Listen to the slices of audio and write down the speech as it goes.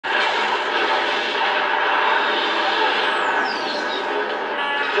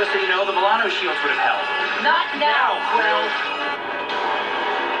Just so you know, the Milano shields would have held. Not now, Quill.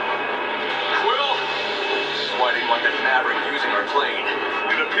 Quill? Sliding like a maverick using our plane.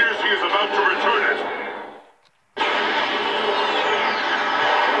 It appears he is about to return it.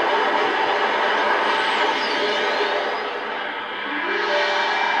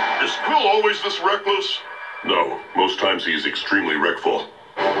 Is Quill always this reckless? No, most times he is extremely wreckful.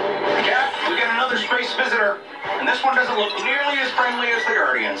 Cap, we get another space visitor. And this one doesn't look nearly as friendly as the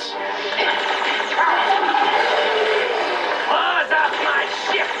Guardians. Claws off my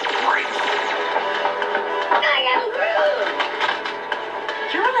ship, freaks! I am Groot!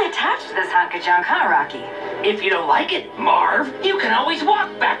 You're really attached to this hunk of junk, huh, Rocky? If you don't like it, Marv, you can always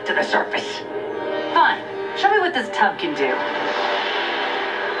walk back to the surface. Fine. Show me what this tub can do.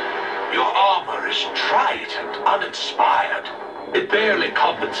 Your armor is trite and uninspired. It barely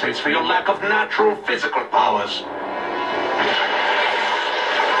compensates for your lack of natural physical powers.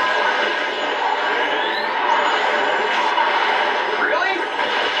 Really?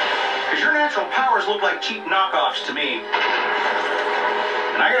 Because your natural powers look like cheap knockoffs to me.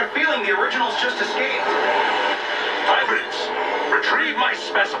 And I got a feeling the originals just escaped. Hybrids, retrieve my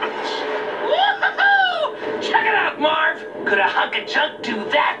specimens. Woohoo! Check it out, Marv! Could a hunk of junk do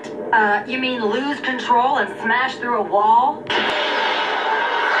that? You mean lose control and smash through a wall?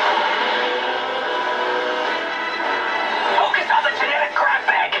 Focus on the genetic crap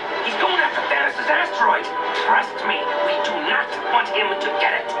bag! He's going after Thanos' asteroid! Trust me, we do not want him to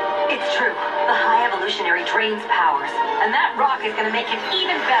get it! It's true. The high evolutionary drains powers, and that rock is gonna make him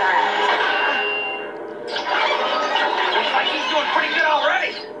even better at it. Looks like he's doing pretty good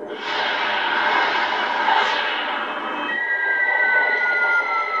already!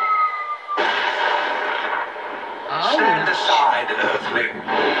 Stand aside, Earthling.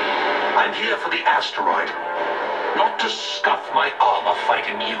 I'm here for the asteroid, not to scuff my armor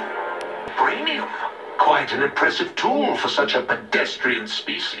fighting you. Brainium, quite an impressive tool for such a pedestrian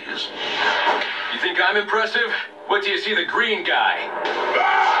species. You think I'm impressive? What do you see the green guy?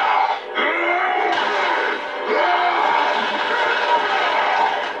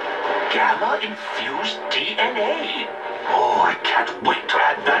 Gamma-infused DNA. Oh, I can't wait to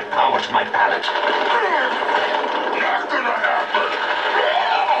add that power to my palette. Not gonna happen!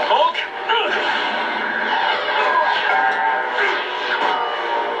 Hulk?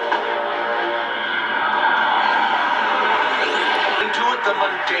 We do it the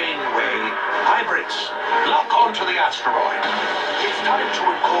mundane way. Hybrids, lock onto the asteroid. It's time to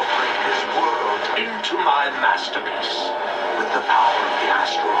incorporate this world into my masterpiece. With the power of the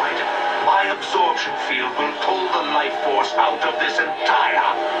asteroid, my absorption field will pull the life force out of this entire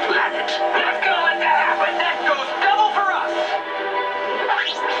planet. Not gonna let that happen! That goes double for us!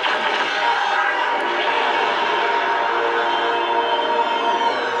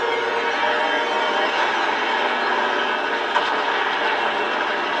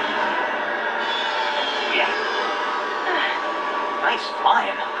 Yeah. Nice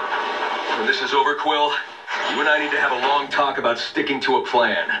flying. When this is over, Quill, you and I need to have a long talk about sticking to a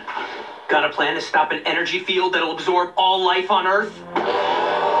plan. Got a plan to stop an energy field that'll absorb all life on Earth?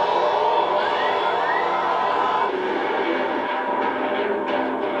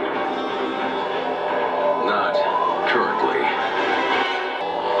 Not currently.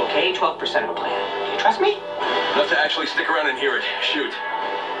 Okay, 12% of a plan. Do you trust me? Enough to actually stick around and hear it. Shoot.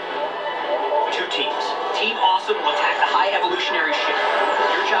 2 teams. Team Awesome will attack the high evolutionary ship.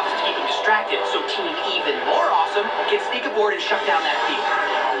 Your job is to keep him distracted, so Team Even More Awesome can sneak aboard and shut down that field.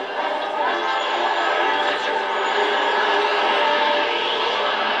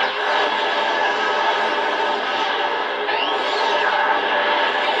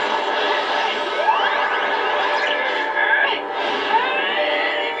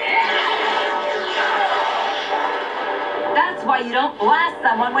 That's why you don't blast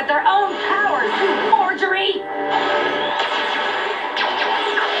someone with their own powers, you forgery!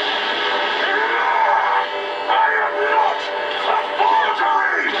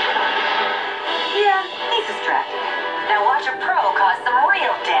 Yeah, he's distracted. Now watch a pro cause some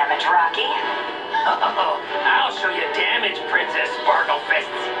real damage, Rocky. Oh, I'll show you damage, Princess Sparkle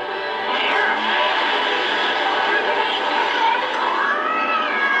Fists.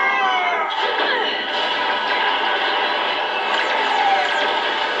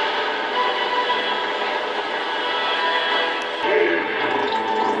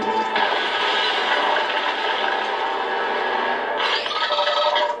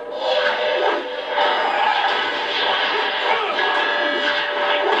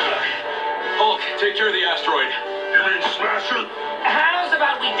 Take care of the asteroid. You mean smash it? How's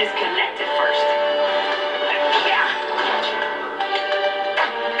about we disconnect it first? Yeah.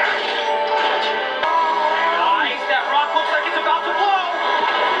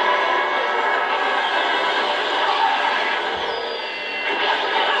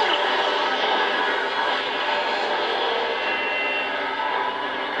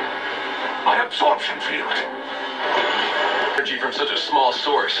 absorption field. Energy from such a small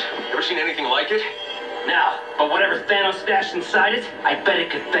source. Ever seen anything like it? No, but whatever Thanos stashed inside it, I bet it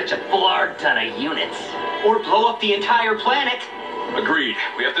could fetch a blarg ton of units. Or blow up the entire planet. Agreed.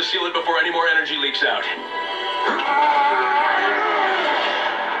 We have to seal it before any more energy leaks out.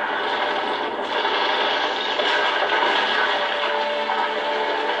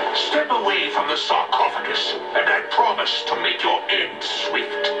 Step away from the sarcophagus, and I promise to make your end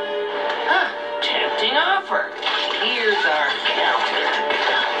swift. Huh, tempting offer. Here's our counter.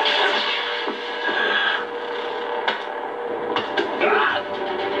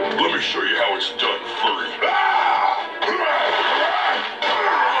 Let me show you how it's done, furry.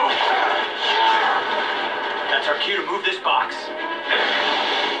 That's our cue to move this box.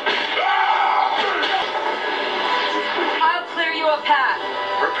 I'll clear you a path.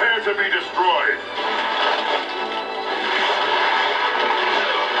 Prepare to be destroyed.